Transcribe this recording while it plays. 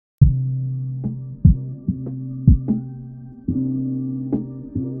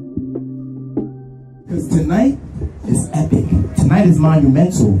because tonight is epic. Tonight is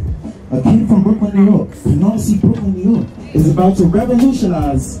monumental. A kid from Brooklyn, New York, and honestly, Brooklyn, New York, is about to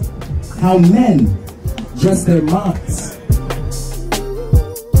revolutionize how men dress their minds.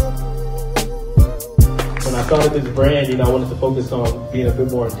 When I started this brand, I wanted to focus on being a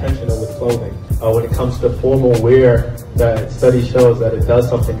bit more intentional with clothing. When it comes to formal wear, that study shows that it does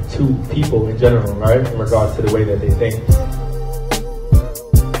something to people in general, right? In regards to the way that they think.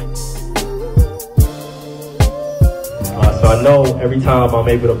 So I know every time I'm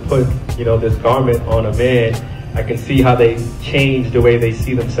able to put, this garment on a man, I can see how they change the way they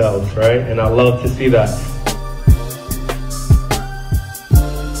see themselves, right? And I love to see that.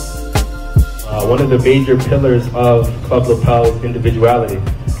 One of the major pillars of Club Lapel is individuality,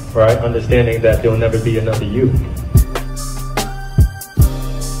 right? Understanding that there'll never be another you.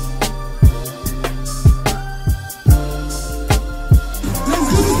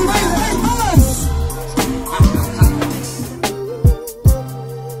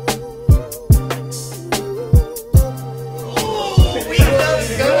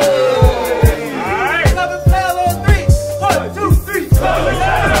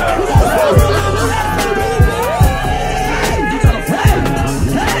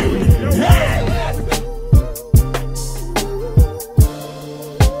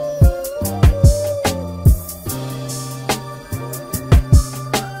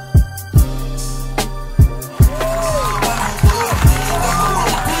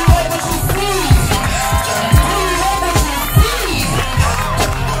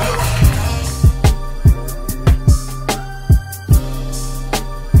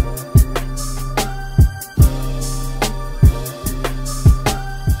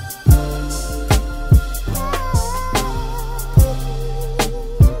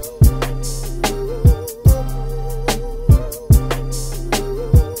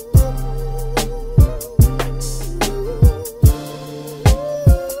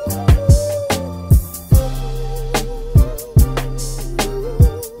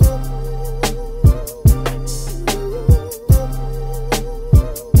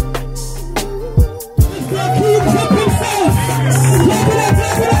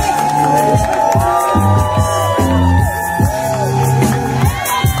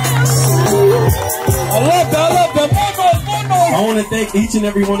 I want to thank each and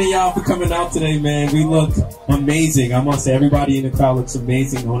every one of y'all for coming out today, man. We look amazing. I must say, everybody in the crowd looks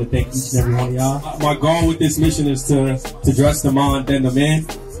amazing. I want to thank each and every one of y'all. My goal with this mission is to dress the man than the man.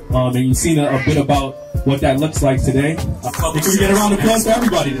 And you've seen a bit about what that looks like today. Can we get a round of applause for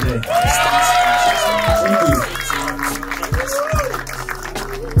everybody today? Thank you.